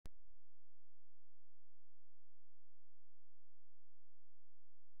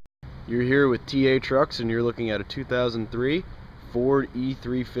You're here with TA Trucks and you're looking at a 2003 Ford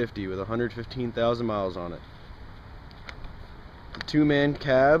E-350 with 115,000 miles on it. It's a two-man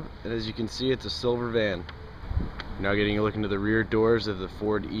cab, and as you can see, it's a silver van. Now getting a look into the rear doors of the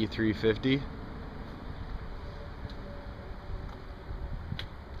Ford E-350.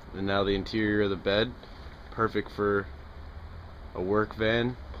 And now the interior of the bed, perfect for a work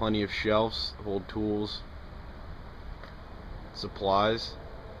van, plenty of shelves, hold tools, supplies,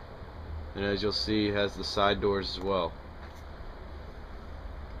 and as you'll see, it has the side doors as well.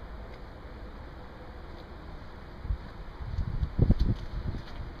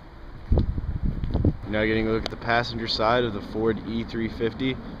 Now getting a look at the passenger side of the Ford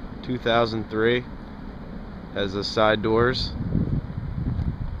E-350 2003. Has the side doors,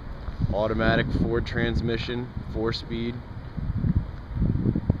 automatic Ford transmission, 4-speed.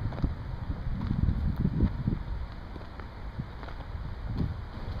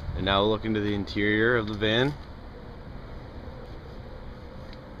 And now look into the interior of the van.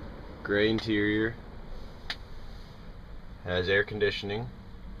 Gray interior, has air conditioning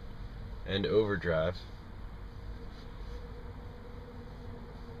and overdrive.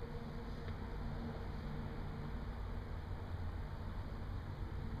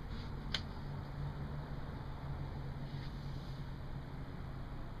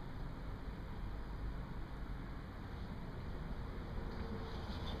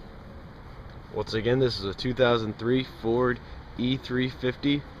 Once again, this is a 2003 Ford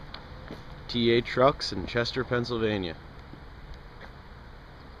E-350 TA Trucks in Chester, Pennsylvania.